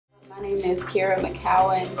My name is Kira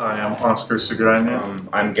McCowan. I am Oscar Sugrania.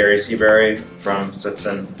 I'm Gary Seabury from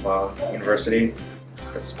Stetson University.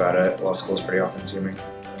 That's about it. Law school is pretty all consuming.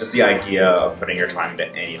 Just the idea of putting your time into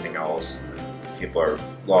anything else,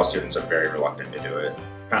 law students are very reluctant to do it.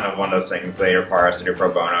 Kind of one of those things they require us to do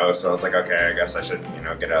pro bono, so it's like, okay, I guess I should,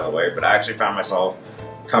 get it out of the way. But I actually found myself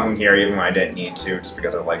coming here even when I didn't need to, just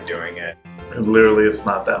because I like doing it. And literally, it's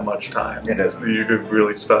not that much time. It isn't. You could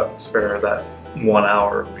really spare that 1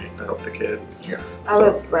 hour a week to help the kid. Yeah. I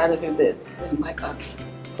would rather do this than like a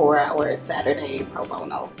 4-hour Saturday pro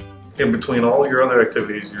bono. In between all your other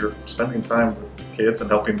activities, you're spending time with kids and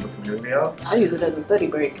helping the community out. I use it as a study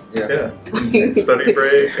break. Yeah. Study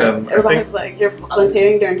break. And everybody's like, you're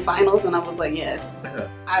volunteering during finals, and I was like, yes. Yeah.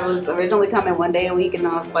 I was originally coming 1 day a week, and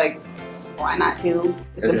I was like, why not 2?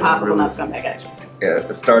 It's impossible not to come back, actually. Yeah,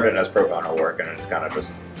 it started as pro bono work, and it's kind of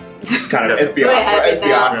just it's beyond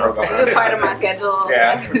pro pro bono. It's just part of my schedule.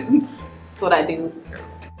 Yeah. That's what I do. Yeah.